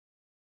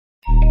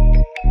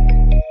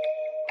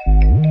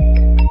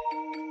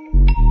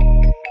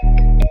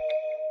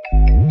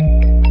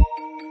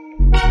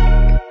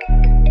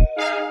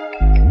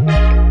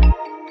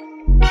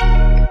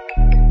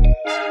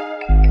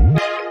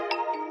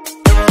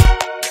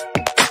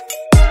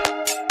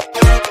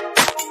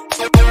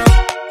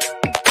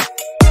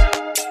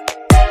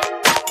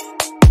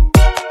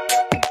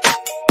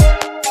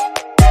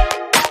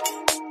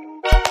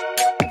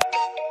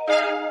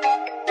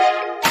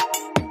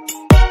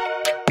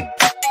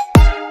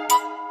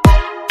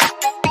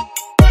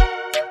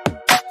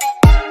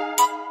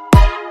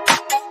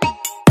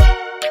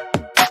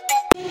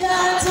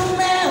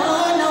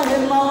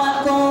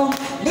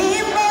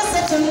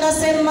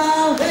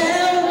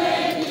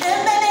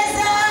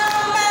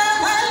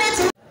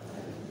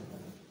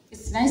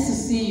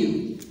see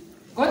you.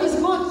 God is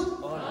good.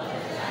 All the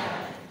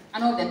time.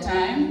 And all the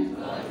time.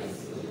 God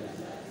is good.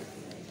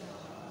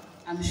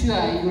 I'm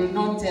sure you will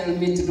not tell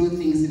me to do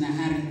things in a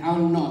hurry. I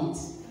will not.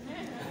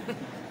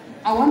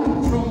 I want to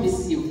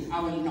promise you,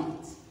 I will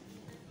not.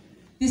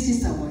 This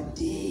is our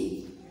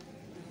day.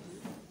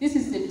 This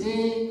is the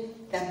day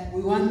that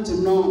we want to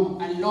know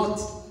a lot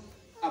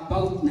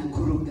about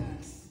Nakuru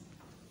girls.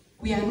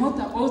 We are not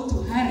about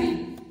to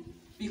hurry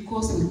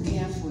because we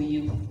care for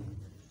you.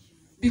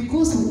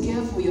 Because we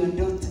care for your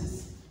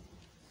daughters.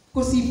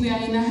 Because if we are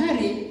in a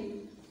hurry,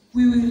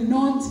 we will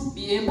not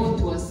be able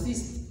to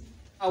assist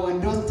our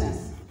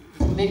daughters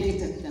to make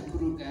it at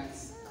Nakuru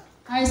girls.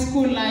 High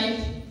school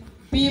life,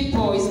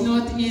 people, is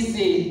not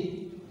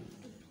easy.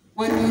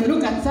 When you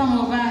look at some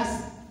of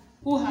us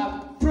who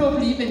have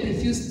probably even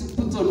refused to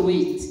put on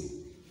weight,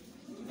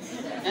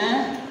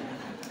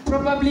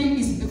 probably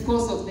it's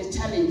because of the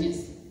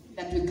challenges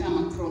that we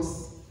come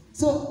across.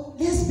 So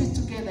let's be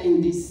together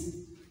in this,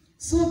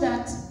 so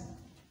that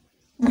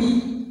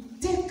we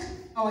take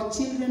our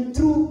children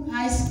through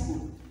high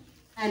school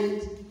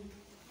and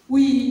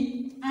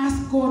we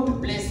ask God to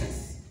bless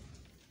us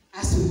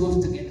as we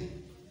go together.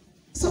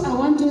 So I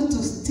want you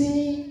to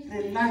stay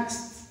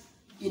relaxed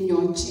in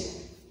your chair.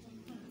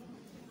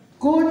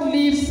 God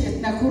lives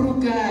at Nakuru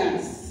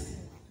girls.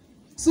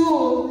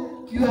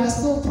 So you are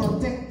so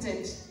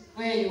protected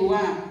where you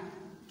are.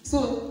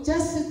 So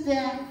just sit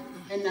there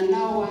and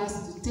allow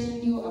us to tell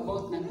you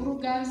about Nakuru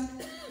girls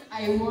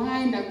and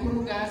why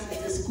Nakuru girls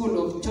is a school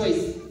of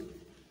choice.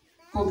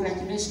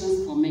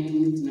 Congratulations for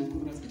making it to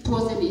Nakuru girls. It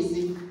wasn't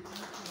easy.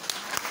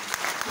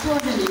 It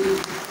wasn't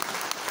easy.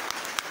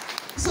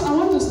 So I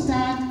want to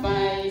start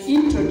by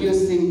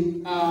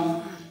introducing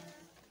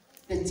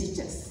the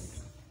teachers,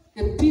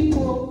 the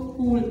people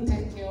who will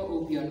take care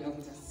of your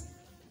daughters.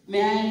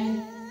 May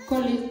I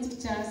call it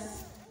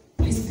teachers?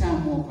 Please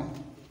come over.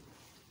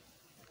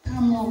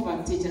 Come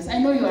over, teachers. I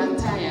know you are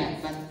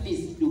tired, but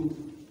please do.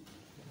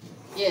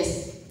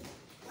 Yes.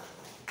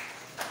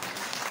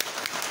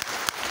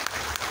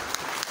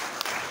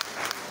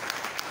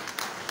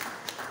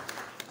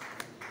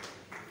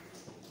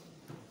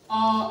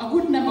 A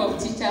good number of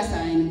teachers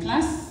are in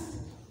class.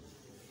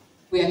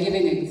 We are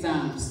giving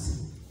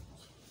exams.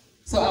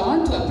 So I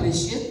want to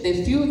appreciate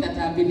the few that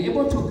have been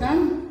able to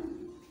come.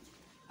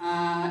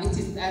 It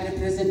is a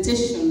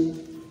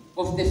representation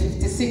of the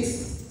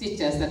 56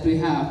 teachers that we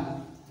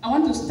have. I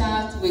want to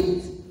start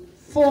with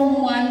Form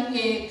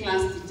 1A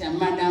class teacher,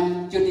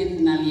 Madam Judith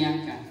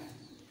Naliaka.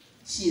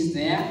 She's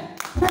there.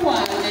 Who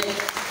are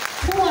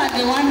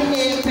the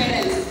 1A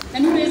parents?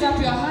 Can you raise up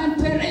your hand,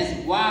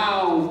 parents?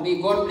 Wow,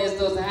 may God bless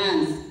those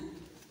hands.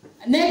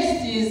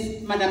 Next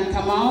is Madam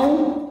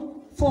Kamau,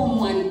 Form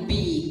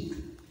 1B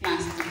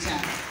class teacher.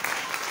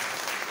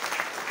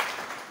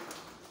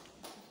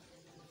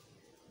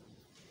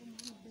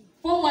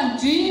 Form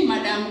 1G,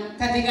 Madam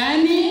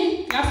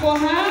Katigani, clap for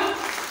her.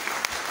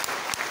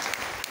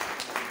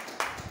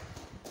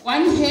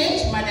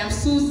 1H, Madam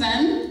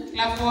Susan,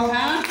 clap for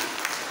her.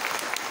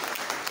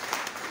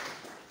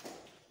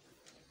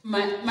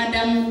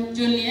 Madam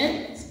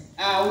Juliet,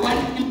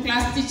 1M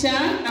class teacher,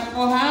 clap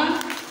for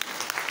her.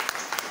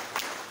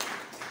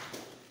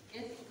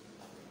 Yes.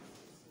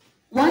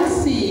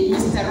 1C,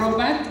 Mr.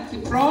 Robert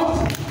Kiprop.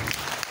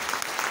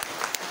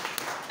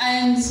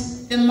 And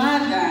the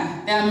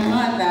mother,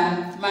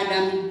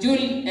 Madam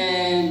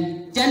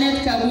Janet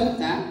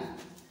Karuta,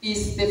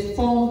 is the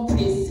form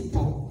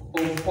principal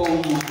of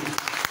Form 1.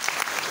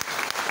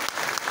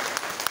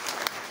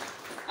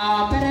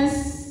 Our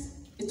parents,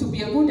 it would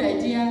be a good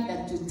idea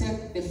that you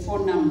take the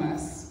phone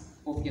numbers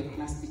of your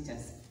class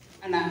teachers.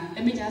 And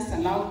let me just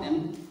allow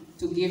them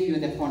to give you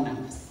the phone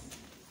numbers.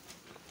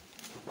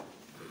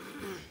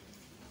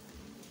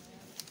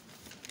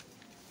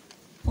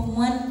 Form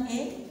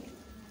 1A,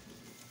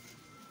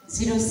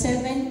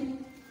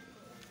 07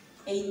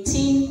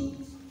 18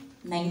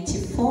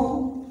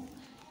 94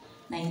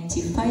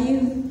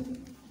 95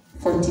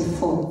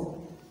 44.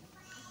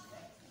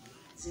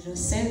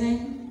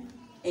 07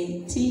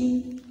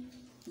 18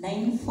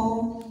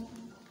 94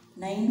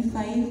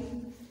 95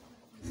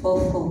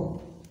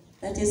 44.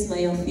 That is my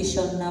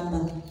official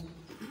number.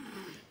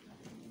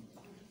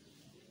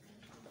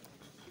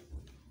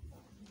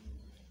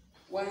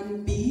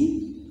 One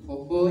B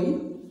for boy.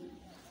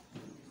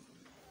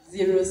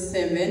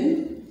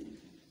 07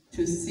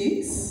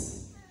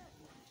 26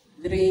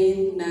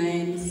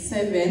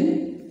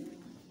 397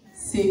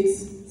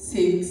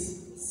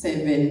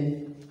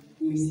 667.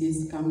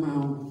 Mrs.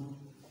 Kamau.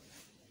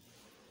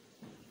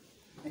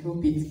 I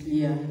hope it's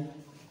clear.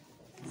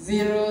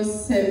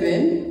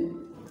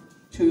 07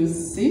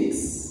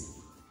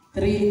 26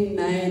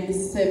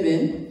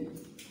 397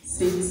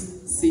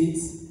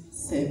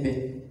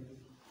 667.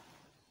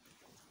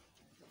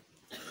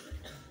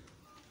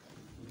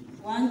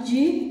 1G,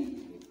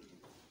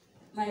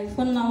 my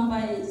phone number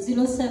is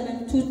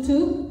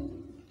 0722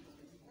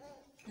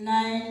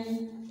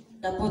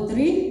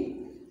 933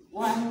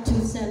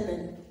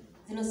 127.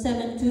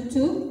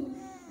 0722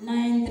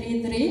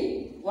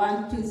 933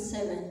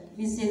 127,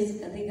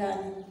 Mrs.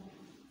 Rigani.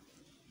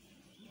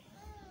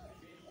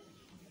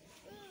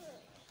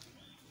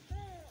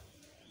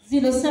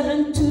 Zero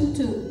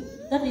 0722,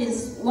 that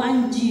is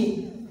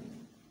 1G.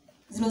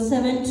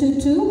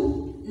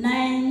 0722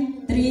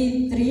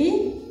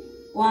 933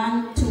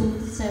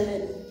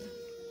 127.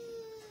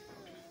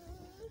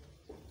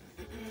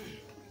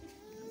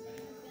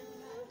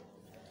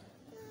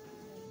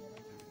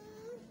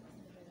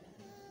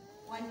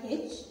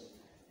 H.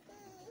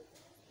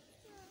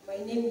 My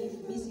name is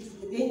Mrs.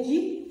 Menjo.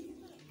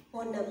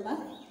 Phone number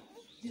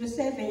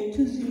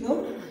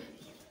 0720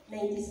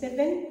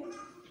 97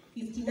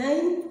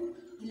 59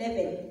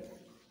 11.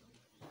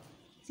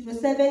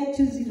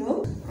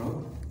 0720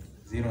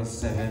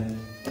 070.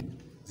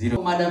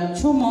 Madam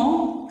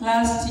Chumo,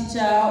 class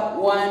teacher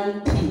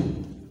 1P.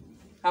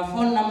 Her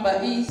phone number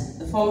is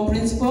the form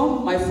principal.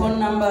 My phone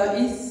number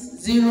is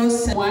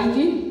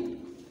 07.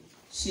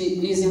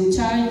 She is in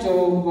charge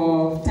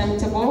of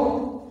timetable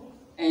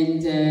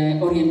and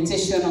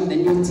orientation of the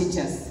new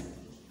teachers.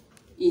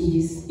 He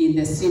is in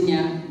the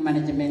senior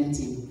management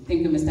team.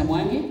 Thank you, Mr.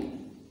 Mwangi.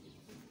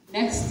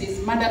 Next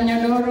is Madam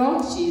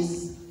Nyodoro.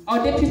 She's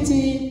our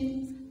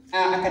deputy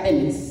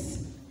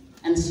academics,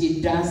 and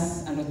she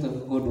does a lot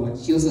of good work.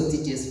 She also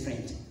teaches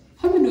French.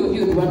 How many of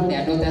you would want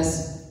their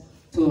daughters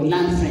to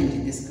learn French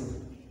in this school?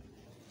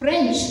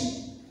 French.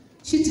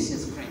 She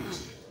teaches French.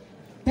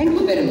 Thank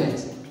you very much.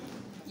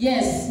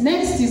 Yes,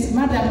 next is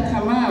Madam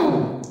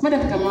Kamau.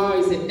 Madam Kamau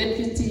is a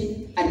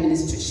deputy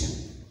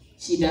administration.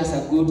 She does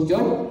a good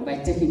job by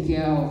taking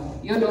care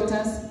of your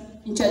daughters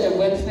in charge of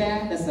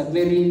welfare. That's a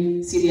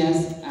very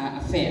serious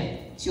affair.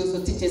 She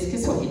also teaches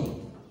Kiswahili.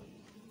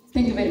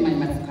 Thank you very much,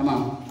 Madam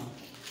Kamau.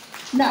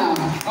 Now,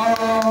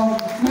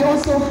 we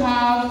also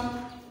have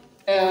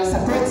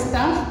support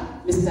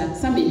staff, Mr.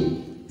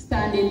 Sami,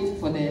 standing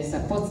for the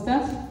support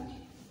staff.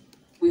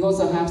 We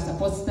also have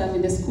support staff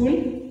in the school,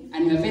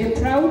 and we are very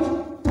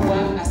proud to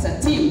work as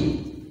a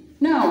team.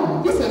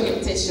 Now, this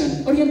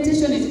orientation.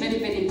 Orientation is very,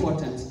 very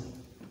important.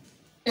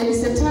 It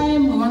is a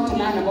time we want to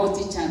learn about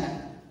each other.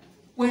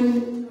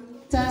 When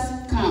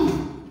tasks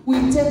come,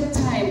 we take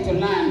time to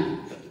learn.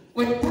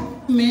 We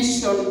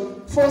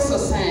mention 4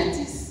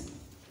 societies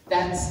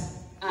that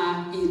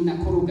are in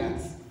Nakuru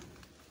Girls.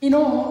 You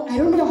know, I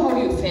don't know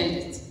how you felt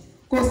it,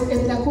 because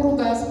at Nakuru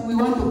Girls, we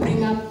want to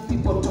bring up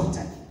people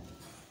totally.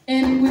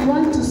 And we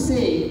want to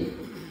say,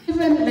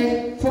 even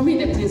like for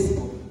me, the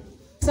principal,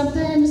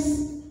 sometimes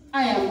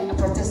I am a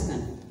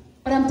Protestant,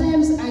 but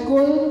sometimes I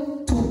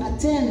go to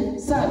attend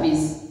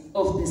service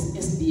of this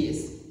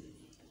SBS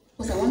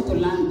because I want to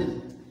learn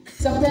them.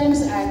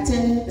 Sometimes I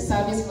attend the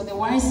service for the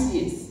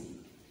YCS.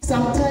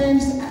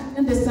 Sometimes I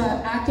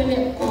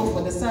go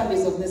for the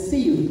service of the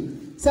CU.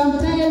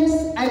 Sometimes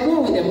I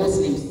go with the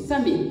Muslims.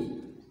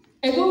 Sami,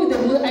 I go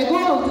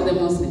out to the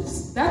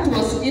Muslims. That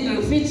was Eid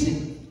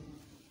al-Fitr.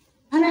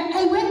 And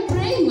I went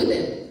praying with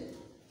them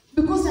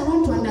because I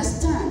want to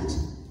understand.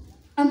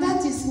 And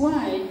that is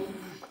why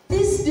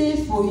this day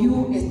for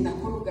you as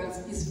Nakuru Girls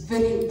is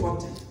very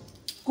important.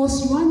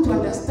 Because you want to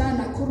understand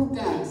Nakuru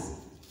Girls.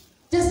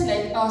 Just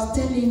like I was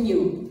telling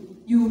you,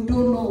 you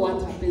don't know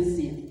what happens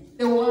here.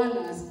 The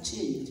world has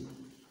changed.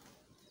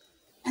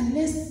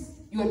 Unless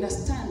you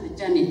understand the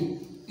journey,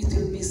 it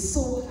will be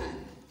so hard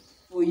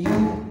for you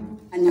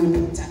and your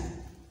daughter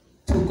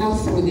to go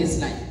through this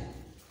life.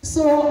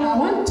 So I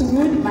want to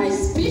read my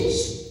speech.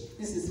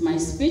 This is my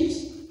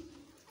speech,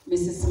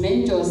 Mrs.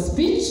 Menjo's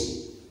speech.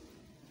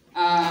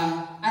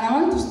 And I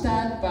want to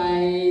start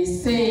by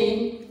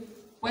saying,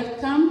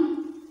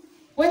 welcome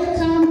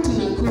to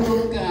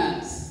Nakuru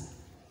Girls.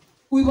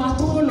 We were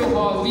told of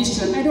our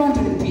vision. I don't want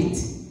to repeat.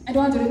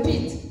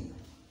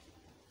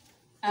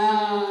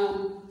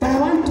 But I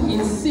want to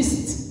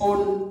insist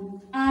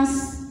on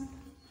us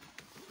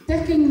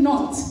taking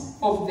note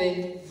of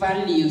the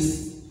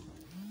values.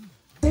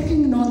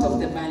 Taking note of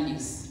the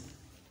values.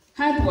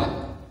 Hard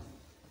work,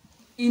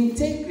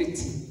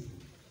 integrity,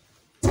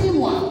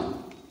 teamwork,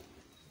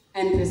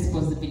 and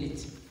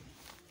responsibility.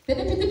 The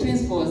deputy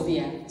principal was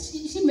there.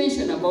 She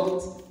mentioned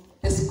about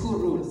the school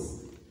rules.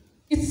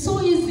 It's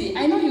so easy.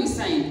 I know you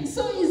signed. It's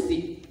so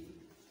easy.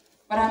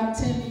 But I'm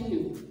telling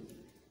you,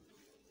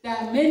 there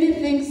are many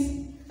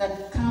things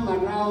that come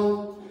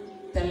around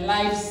the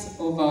lives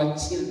of our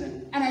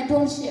children. And I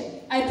don't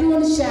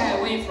shy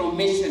away from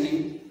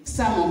mentioning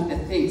some of the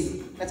things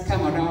that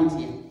come around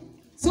here,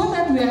 so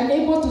that we are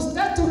able to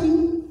start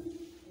talking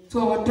to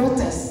our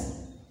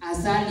daughters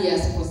as early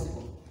as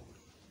possible.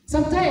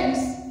 Sometimes,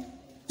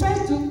 try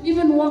to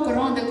even walk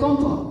around the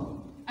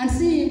compound and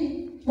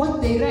see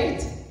what they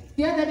write.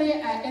 The other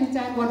day, I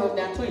entered one of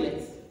their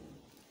toilets,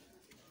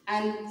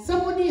 and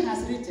somebody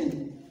has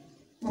written,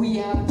 "We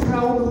are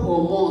proud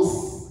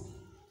Homos."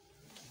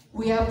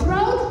 We are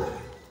proud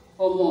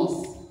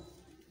Homos.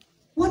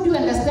 What do you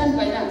understand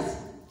by that?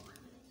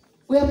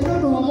 We are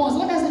proud of Homos.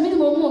 What does the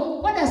meaning of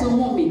Homo? What does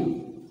Homo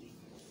mean?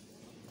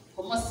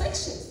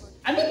 Homosexuals.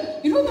 I mean,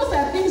 you know, those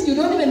are things you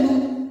don't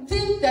even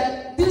think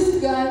that these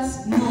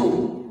girls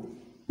know.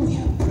 We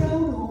are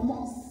proud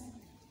Homos.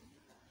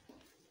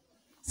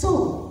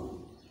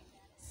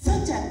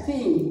 a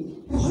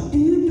thing, what do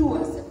you do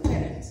as a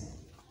parent?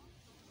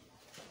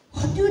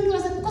 What do you do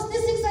because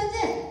these things are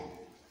there.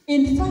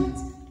 In fact,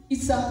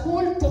 it's a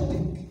whole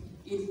topic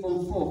in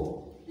Form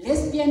 4,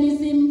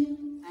 lesbianism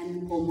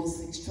and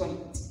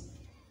homosexuality.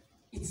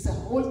 It's a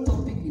whole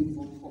topic in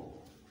Form 4.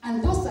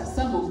 And those are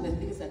some of the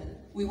things that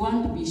we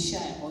want to be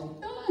shy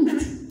about.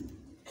 Don't.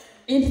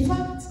 In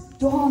fact,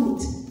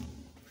 don't.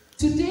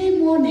 Today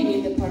morning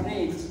in the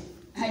parade,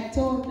 I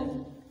told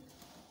them,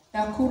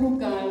 Nakuru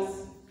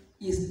girls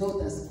is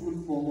not a school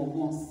for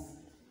homos,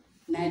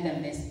 neither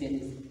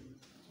lesbianism.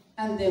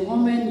 And the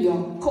moment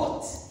you're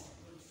caught,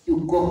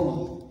 you go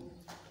home.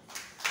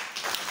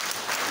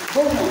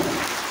 Go home.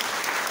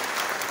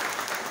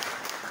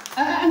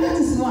 And that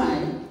is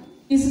why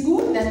it's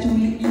good that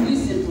you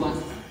listen to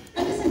us.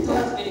 And listen to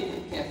us very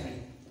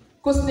carefully.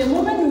 Because the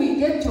moment we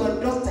get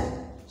your daughter,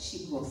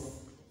 she goes.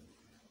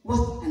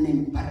 What an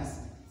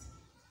embarrassment.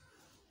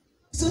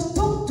 So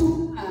talk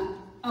to her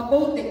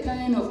about the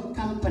kind of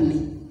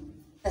company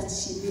that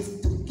she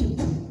needs to keep.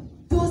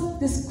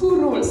 The school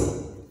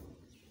rules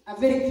are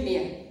very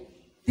clear.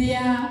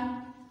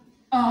 There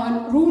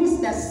are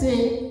rules that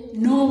say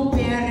no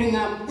pairing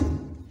up.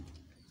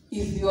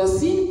 If you are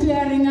seen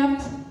pairing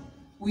up,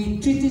 we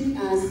treat it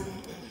as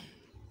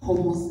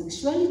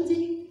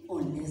homosexuality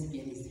or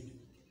lesbianism.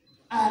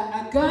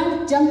 A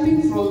girl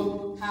jumping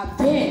from her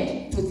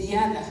bed to the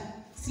other,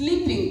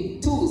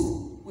 sleeping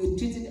twos, we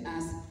treat it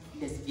as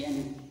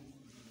lesbianism.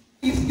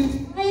 If you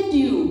find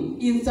you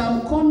in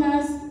some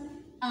corners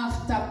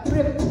after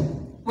prep,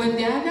 when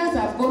the others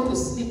have gone to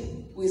sleep,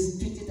 we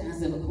treat it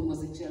as a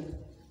homosexuality.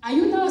 Are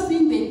you now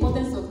seeing the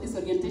importance of this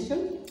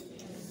orientation?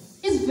 Yes.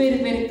 It's very,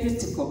 very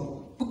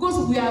critical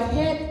because we have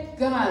had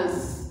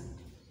girls,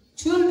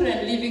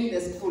 children leaving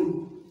the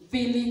school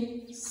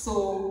feeling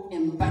so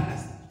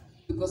embarrassed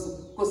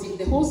because if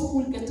the whole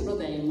school gets to know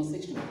that you're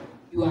homosexual,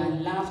 you are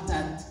laughed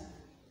at.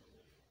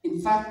 In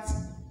fact,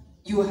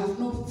 you have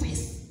no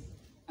face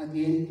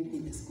again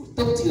in the school.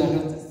 Talk to your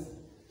daughters.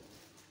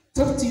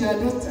 Talk to your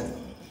daughter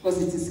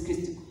because it is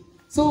critical.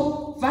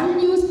 So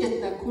values at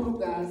Nakuru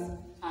girls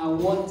are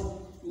what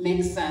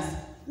makes us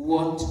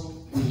what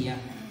we are.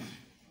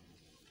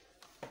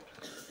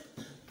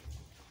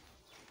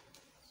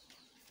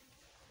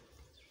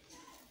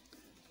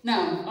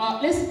 Now,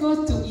 let's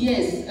go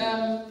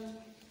to,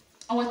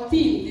 our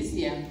theme this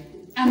year.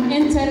 I'm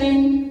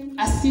entering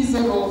a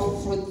season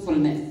of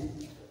fruitfulness.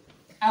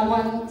 I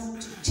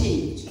want to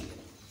change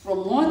from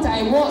what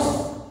I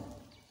was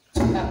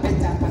to a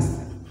better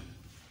person.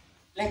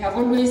 Like I've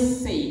always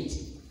said,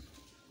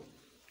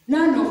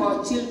 none of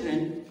our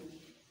children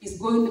is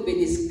going to be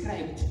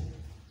described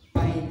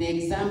by the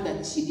exam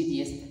that she did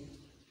yesterday.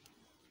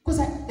 Because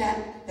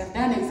they've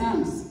done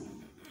exams.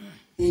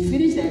 They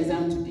finished the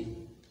exam today.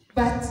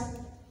 But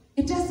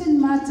it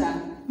doesn't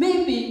matter.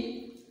 Maybe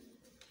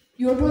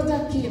your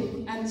daughter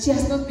came and she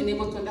has not been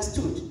able to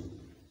understand.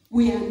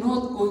 We are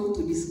not going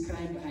to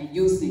describe her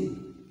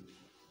using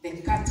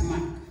the cut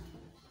mark.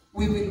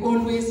 We will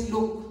always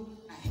look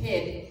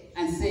ahead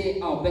and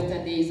say our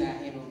better days are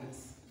ahead of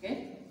us.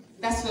 Okay?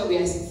 That's where we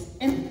are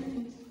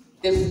in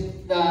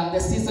the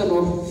season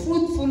of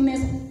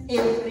fruitfulness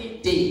every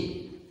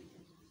day.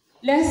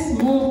 Let's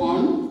move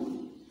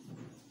on.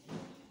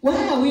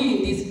 Why are we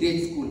in this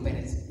grade school,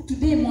 parents?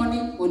 Today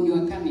morning when you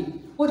are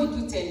coming, what did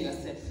you tell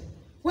yourself?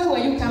 Why were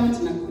you coming to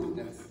Nakuru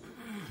girls?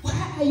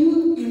 Why are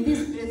you in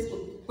this grade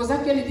school? Because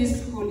actually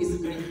this school is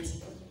great.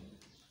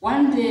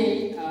 One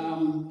day,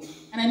 and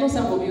I know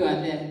some of you are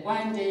there,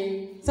 one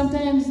day,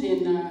 sometimes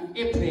in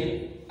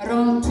April,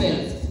 around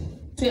 12,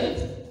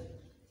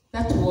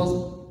 that was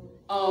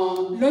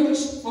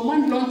lunch, for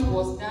one lunch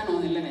was done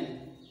on 11.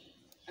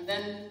 And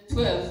then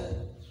 12,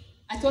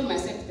 I told my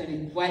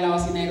secretary while I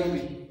was in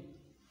Nairobi,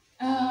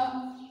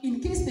 in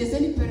case there's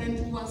any parent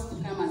who wants to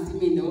come and see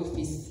me in the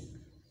office,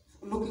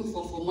 looking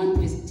for one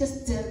place,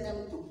 just tell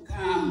them to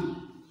come.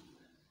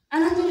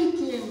 And actually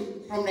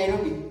came from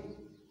Nairobi.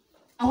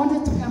 I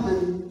wanted to come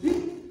and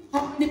read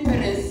how many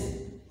parents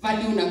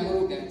value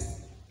Nakuru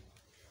girls.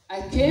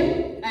 I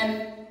came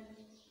and,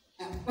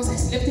 of course, I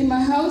slept in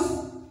my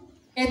house.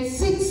 At 6,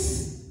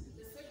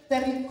 the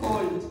secretary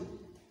called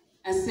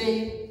and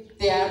said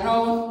there are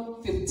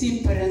around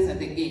 15 parents at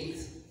the gate.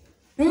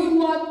 Doing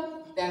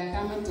what? They are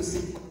coming to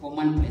sit for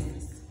one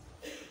places.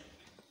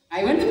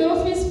 I went to the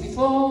office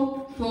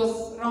before, it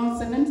was around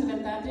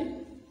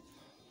 7:30,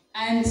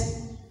 and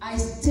I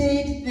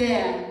stayed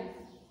there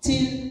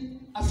till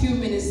a few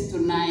minutes to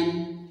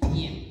 9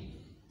 p.m.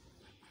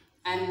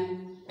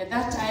 And at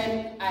that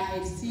time, I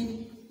had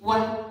seen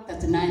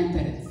 139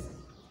 parents.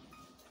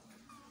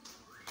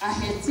 I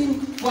had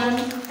seen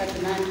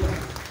 139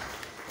 parents.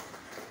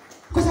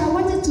 Because I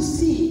wanted to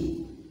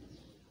see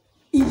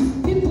if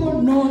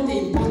people know the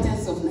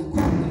importance of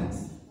Nakuru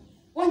girls.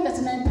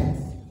 139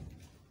 parents.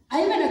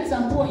 I even at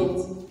some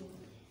point,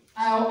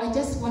 I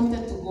just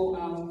wanted to go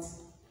out. I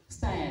was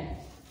tired.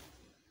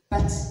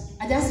 But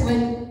I just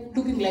went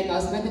looking like I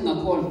was making a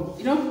call,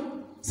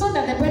 so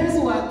that the parents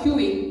who were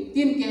queuing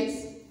didn't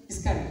get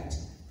discouraged.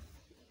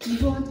 You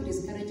don't want to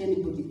discourage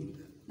anybody.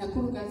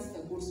 Nakuru Girls is a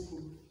good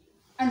school.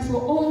 And for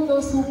all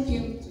those who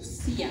came to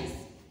see us,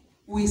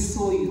 we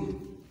saw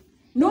you.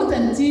 Not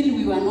until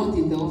we were not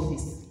in the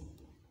office.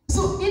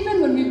 So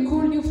even when we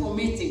call you for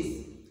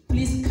meetings,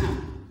 please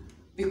come,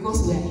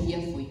 because we are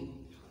here for you.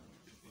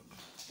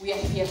 We are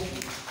here for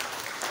you.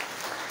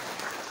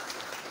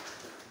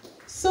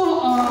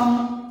 So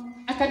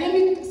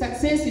academic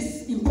success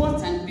is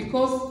important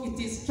because it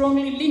is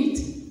strongly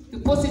linked to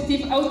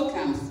positive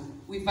outcomes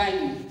we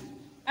value.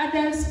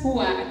 Adults who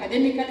are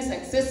academically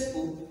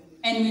successful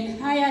and with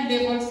higher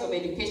levels of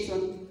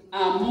education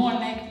are more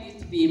likely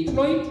to be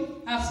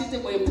employed, have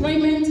suitable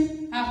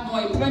employment, have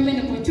more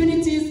employment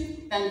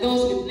opportunities than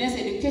those with less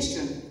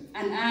education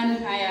and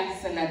earn higher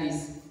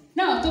salaries.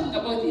 Now, talking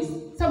about this,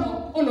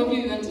 all of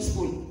you went to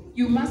school.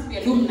 You must be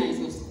alumni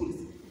of schools.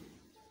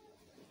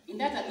 In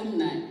that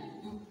alumni,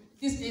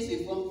 these days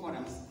we form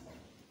forums.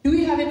 Do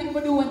we have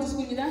anybody who went to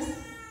school with us?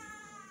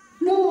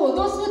 No,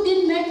 those who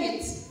didn't make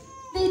it,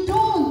 they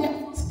don't.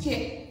 They're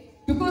scared.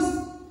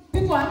 Because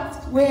people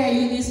ask, where are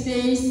you these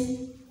days?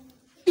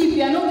 If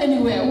you are not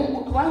anywhere,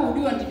 why would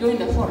you want to join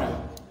the forum?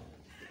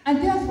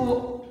 And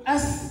therefore,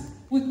 as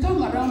we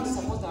come around to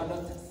support our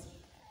daughters,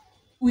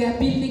 we are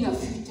building a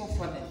future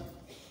for them.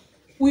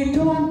 We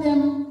don't want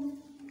them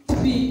to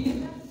be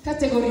in a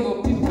category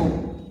of people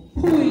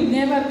who will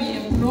never be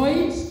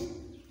employed,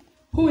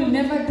 who will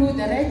never do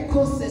the right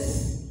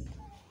courses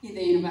in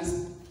the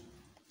university.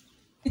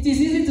 It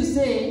is easy to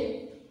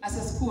say, as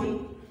a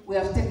school, we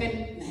have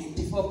taken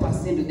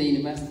 94% of the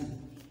university.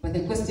 But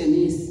the question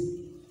is,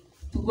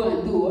 to go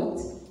and do what?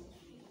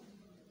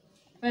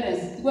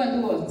 Parents, to go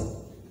and do what?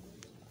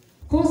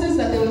 Courses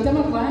that they will come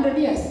up for 100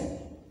 years?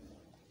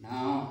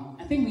 No.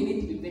 I think we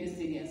need to be very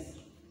serious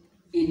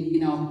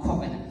in our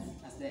covenants,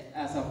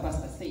 as our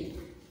pastor said.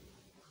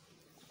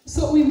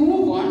 So we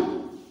move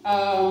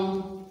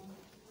on.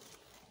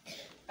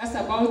 That's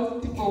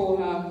about people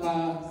who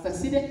have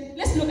succeeded.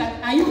 Let's look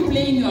at, are you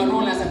playing your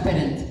role as a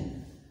parent?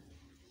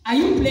 Are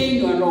you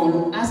playing your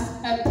role as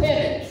a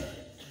parent?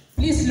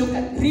 Please look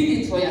at, read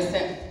it for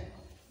yourself.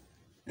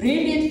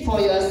 Read it for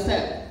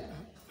yourself.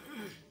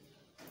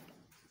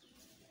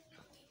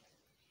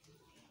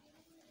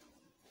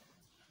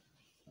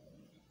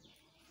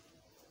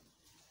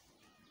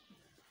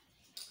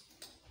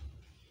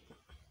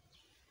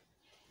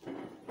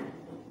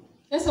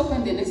 Let's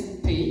open the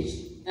next page,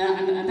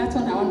 and that's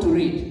what I want to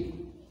read.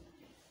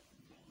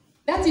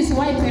 That is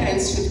why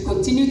parents should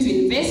continue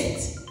to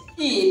invest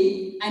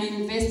in and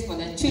invest for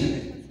their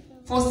children.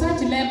 For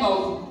such labor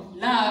of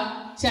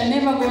love shall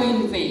never go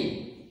in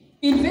vain.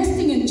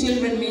 Investing in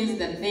children means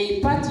that they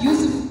impart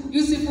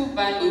useful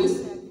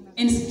values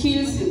and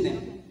skills in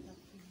them.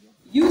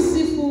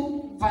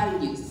 Useful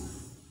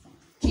values,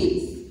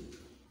 skills.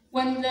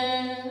 When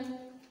the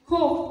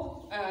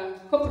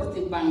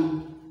cooperative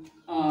bank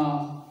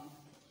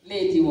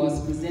lady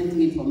was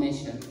presenting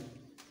information,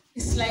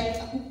 it's like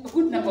a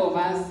good number of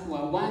us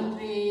were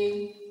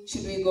wondering,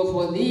 should we go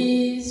for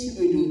this? Should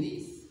we do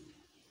this?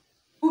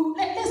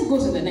 Let's go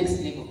to the next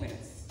level,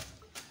 parents.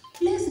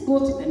 Let's go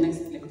to the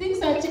next level.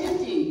 Things are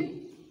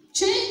changing.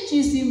 Change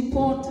is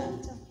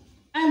important.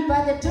 And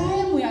by the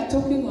time we are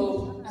talking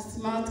of a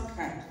smart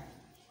card,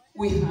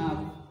 we have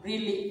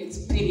really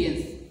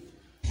experienced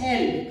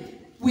hell.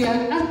 We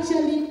are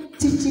actually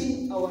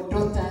teaching our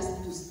daughters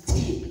to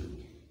steal.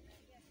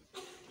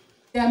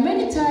 There are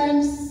many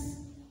times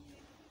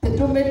the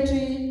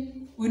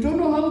dormitory, we don't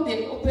know how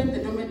they open the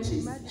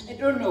dormitories. I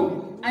don't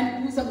know.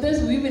 And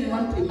sometimes we even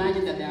want to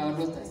imagine that they are our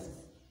daughters.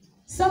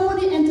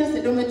 Somebody enters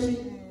the dormitory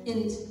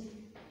and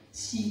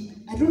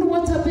I don't know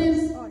what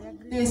happens.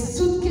 The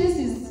suitcase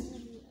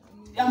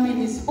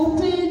is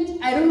opened.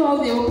 I don't know how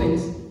they opened.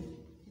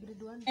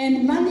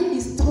 And money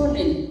is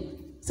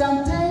stolen.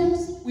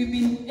 Sometimes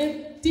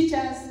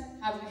teachers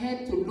have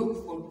had to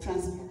look for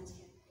transport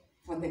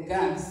for the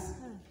girls.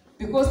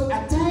 Because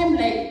a time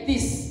like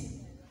this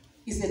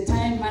is a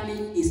time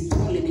money is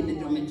stolen in the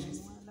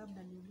dormitories.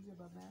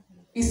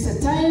 It's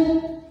a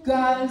time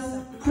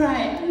girls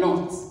cry a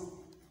lot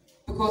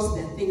because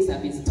their things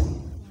have been stolen.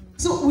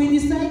 So we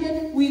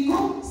decided we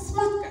go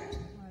smart card.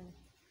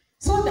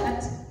 So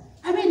that,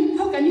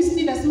 how can you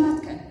steal a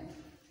smart card?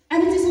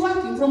 And it is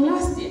working from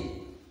last year.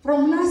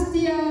 From last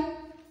year,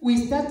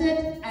 we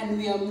started and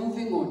we are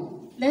moving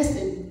on. Let's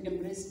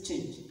embrace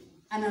change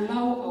and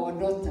allow our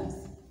daughters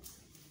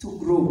to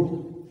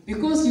grow.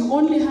 Because you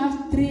only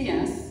have 3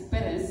 years,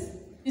 parents,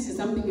 this is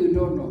something you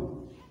don't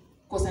know.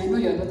 Because I know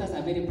your daughters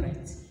are very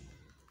bright.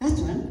 That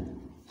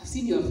one, I've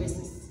seen your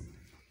faces.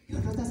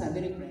 Your daughters are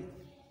very bright.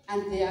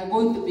 And they are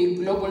going to be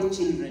global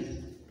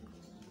children.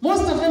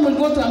 Most of them will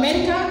go to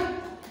America.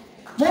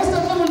 Most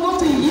of them will go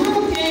to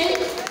UK,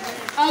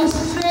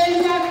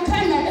 Australia,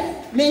 Canada.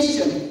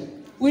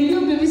 Mention. Will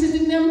you be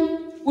visiting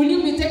them? Will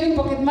you be taking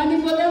pocket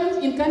money for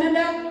them in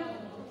Canada?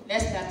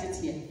 Let's start it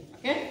here.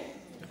 Okay?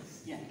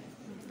 Yeah.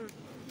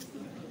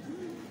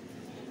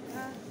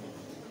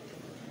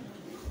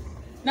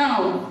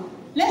 Now,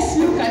 let's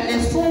look at the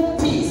 4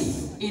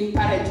 P's in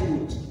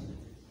parenthood.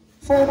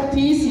 4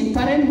 P's in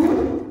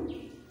parenthood.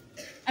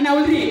 And I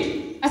will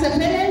read. As a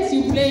parent,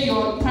 you play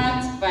your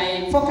part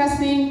by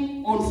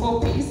focusing on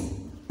 4 P's: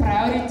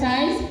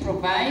 prioritize,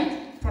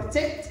 provide,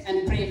 protect,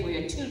 and pray for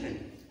your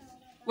children.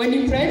 When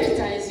you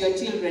prioritize your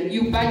children,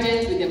 you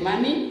budget with the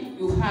money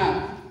you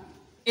have.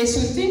 As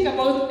you think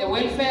about the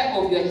welfare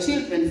of your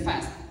children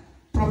first,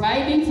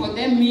 providing for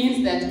them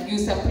means that you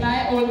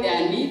supply all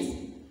their needs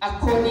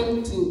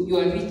according to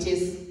your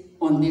riches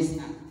on this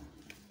earth.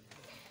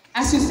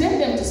 As you send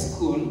them to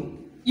school,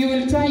 you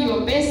will try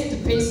your best to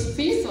pay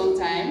fees on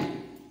time.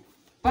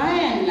 By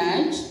and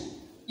large,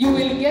 you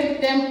will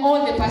get them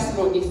all the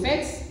personal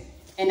effects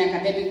and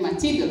academic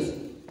materials.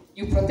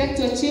 You protect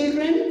your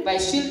children by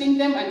shielding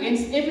them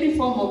against every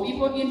form of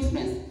evil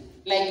influence.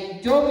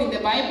 Like Job in the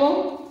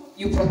Bible,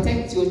 you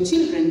protect your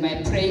children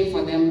by praying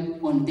for them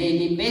on a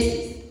daily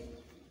basis.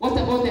 What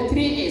about the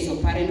 3 A's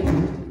of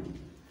parenthood?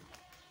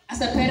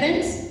 As a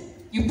parent,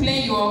 you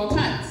play your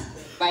part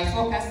by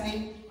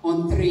focusing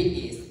on 3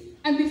 A's.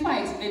 And before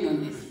I explain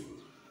on this,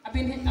 I've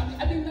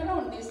been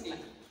around this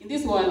in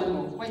this world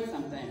for quite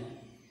some time.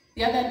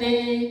 The other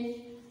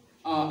day,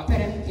 a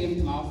parent came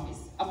to my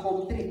office, a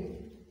form 3,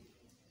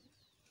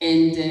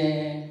 and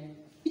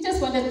he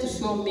just wanted to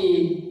show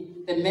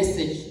me the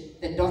message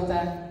the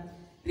daughter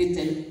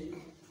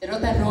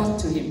wrote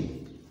to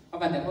him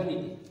over the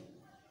holiday.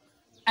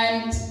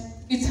 And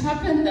it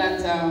happened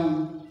that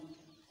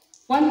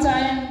one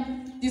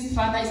time, this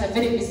father is a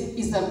very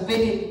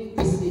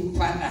busy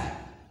father.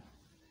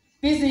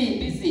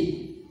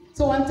 Busy.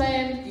 So one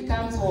time he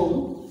comes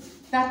home,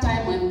 that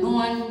time when no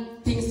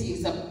one thinks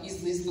he's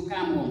to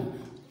come home.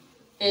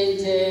 And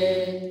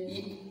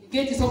the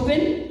gate is open,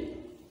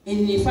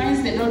 and he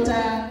finds the daughter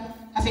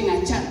having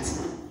a chat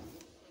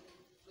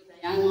with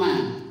a young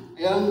man,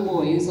 a young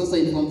boy who's also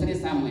in Form 3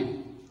 somewhere.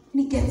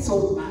 And he gets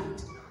so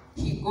mad.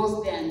 He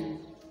goes there and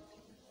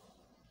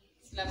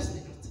slaps the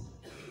daughter,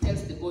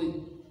 tells the boy,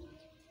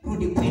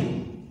 Rudy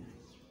Queen.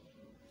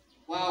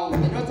 Wow,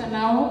 the daughter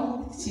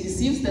now, she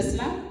receives the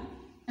slap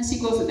and she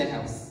goes to the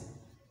house.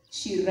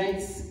 She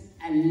writes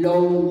a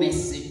long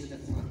message to the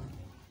father.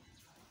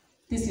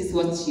 This is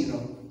what she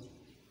wrote.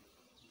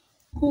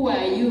 Who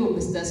are you,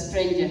 Mr.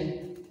 Stranger?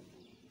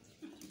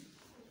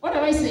 What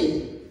have I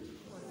said?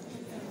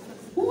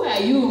 Who are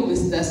you,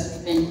 Mr.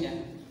 Stranger?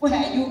 Where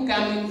are you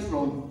coming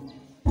from?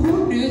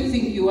 Who do you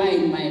think you are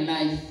in my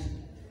life?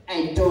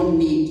 I don't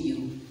need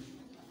you.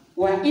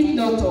 Were it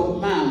not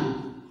of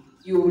Mom,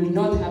 you will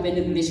not have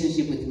any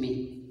relationship with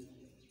me.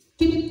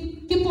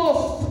 Keep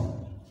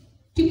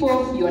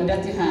off your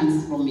dirty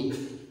hands from me.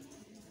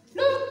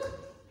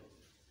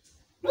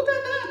 Look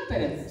at that,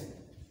 parents.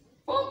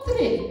 Form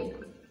 3.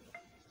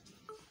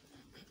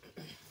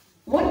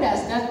 What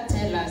does that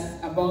tell us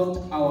about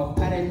our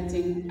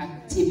parenting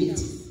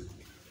activities?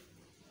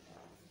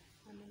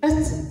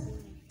 That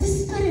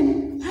this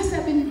parent has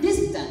been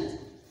distant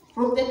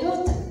from the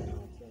daughter.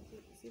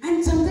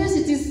 And sometimes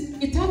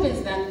it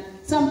happens that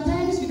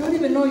sometimes you don't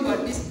even know you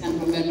are distant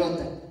from your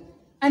daughter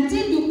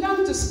until you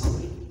come to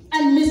school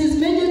and Mrs.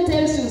 Menjo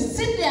tells you,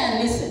 sit there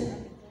and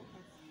listen.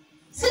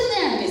 Sit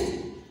there and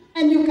listen.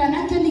 And you can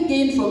actually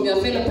gain from your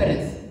fellow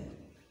parents.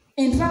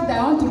 In fact,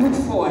 I want to look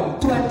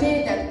forward to a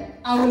day that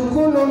I will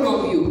call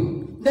all of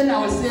you. Then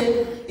I will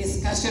say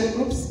discussion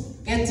groups,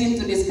 get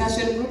into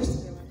discussion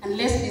groups, and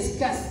let's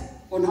discuss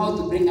on how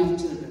to bring up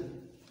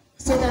children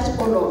so that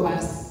all of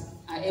us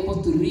are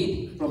able to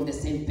read from the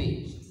same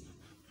page.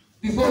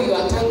 Before you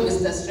are told,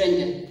 Mr.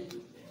 Stranger.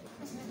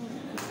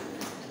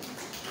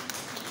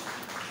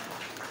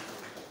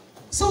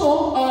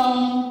 So,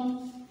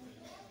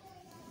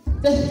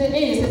 the 3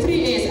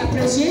 A's,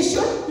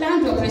 appreciation,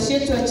 learn to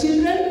appreciate your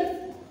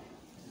children,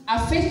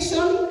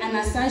 affection and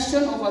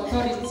assertion of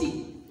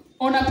authority.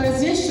 On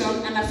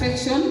appreciation and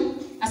affection,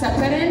 as a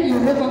parent, you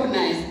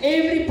recognize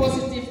every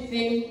positive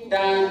thing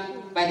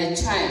done by the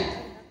child.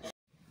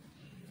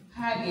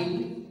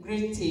 Hugging,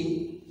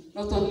 greeting,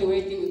 not only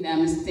waiting with their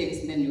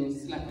mistakes, then you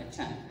slap a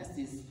child. That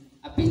is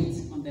a bit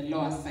on the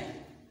lower side.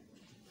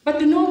 But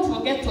do not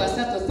forget to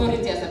assert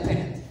authority as a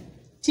parent.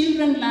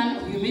 Children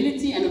learn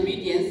humility and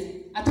obedience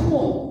at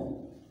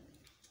home.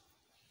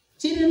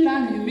 Children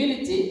learn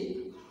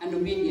humility and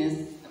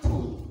obedience at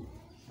home.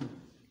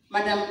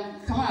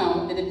 Madam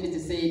Kamau, the deputy,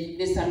 said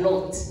there's a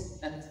lot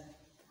that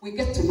we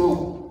get to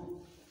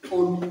know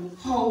on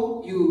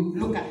how you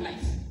look at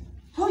life.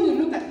 How you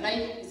look at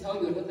life is how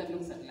your daughter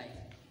looks at life.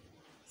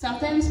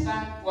 Sometimes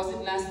back, was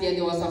it last year,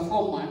 there was a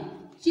form 1.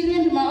 She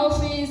ran to my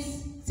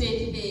office, said,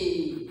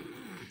 hey,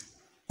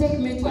 take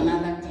me to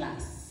another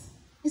class.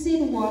 I said,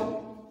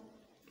 what?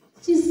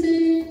 She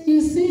said, you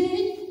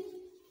see,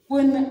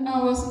 when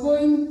I was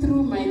going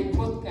through my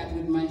report card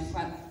with my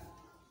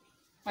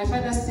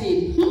father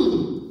said,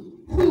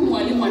 huyu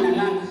mwalimu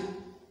analala.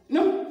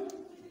 No?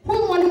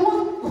 Huyu mwalimu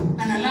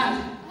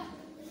analala.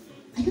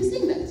 Are you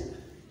seeing that?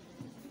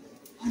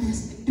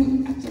 Honestly,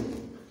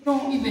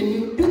 don't even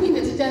you think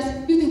the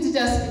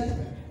teachers sleep.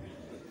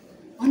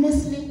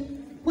 Honestly,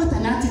 what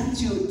an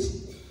attitude.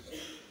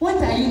 What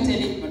are you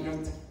telling your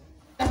daughter?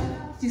 That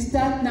she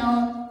start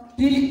now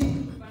really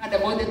bad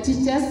about the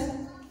teachers?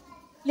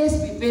 Let's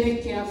be very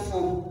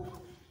careful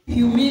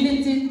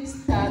Humility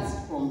starts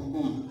from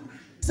home.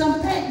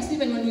 Sometimes,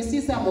 even when we see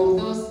some of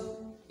those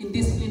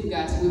indisciplined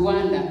girls, we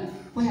wonder,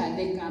 where are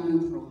they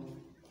coming from?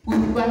 We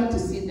want to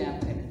see their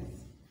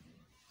parents.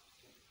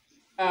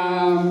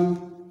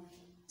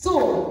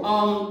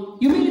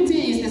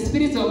 Humility is the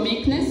spirit of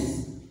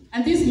meekness,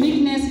 and this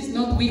meekness is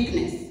not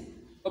weakness.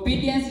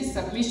 Obedience is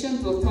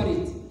submission to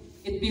authority.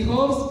 It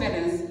behoves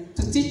parents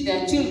to teach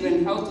their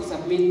children how to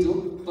submit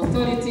to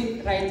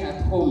authority right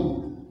at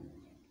home.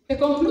 The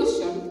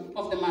conclusion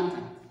of the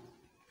matter: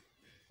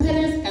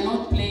 parents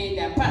cannot play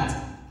their part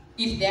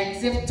if they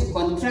accept to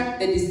contract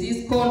the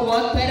disease called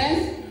what,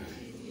 parents?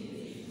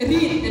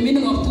 Read the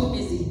meaning of too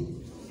busy.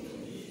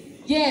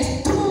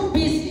 Yes, too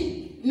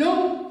busy.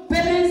 No,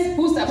 parents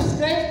who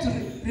subscribe to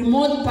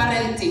remote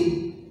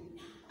parenting,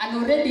 and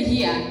already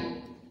here,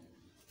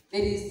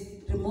 there is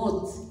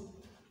remote.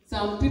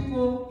 Some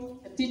people,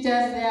 the teachers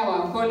there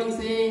were calling,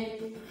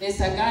 saying,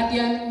 there's a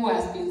guardian who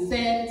has been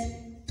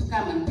sent to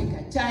come and pick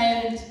a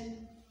child.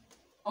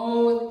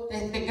 Oh,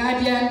 the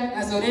guardian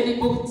has already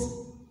booked.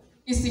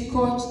 Is he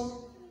coached?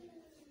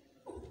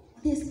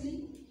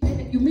 Honestly,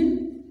 you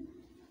mean,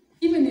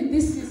 even in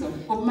this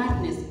season of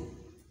madness,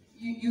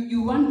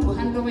 you want to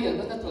hand over your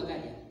daughter to a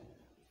guardian?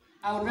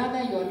 I would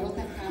rather your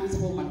daughter comes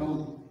home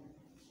alone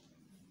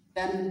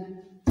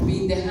than to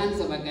be in the hands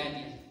of a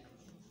guardian.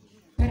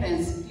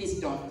 Parents, please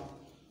don't.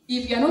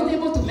 If you are not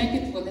able to make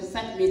it for the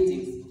such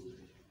meetings,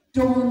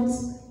 don't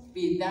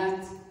be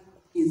that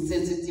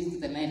insensitive to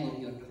the life of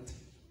your daughter.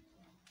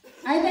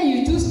 Either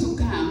you choose to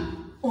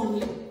come,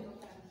 only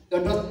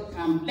your daughter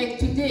come. Like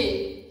today,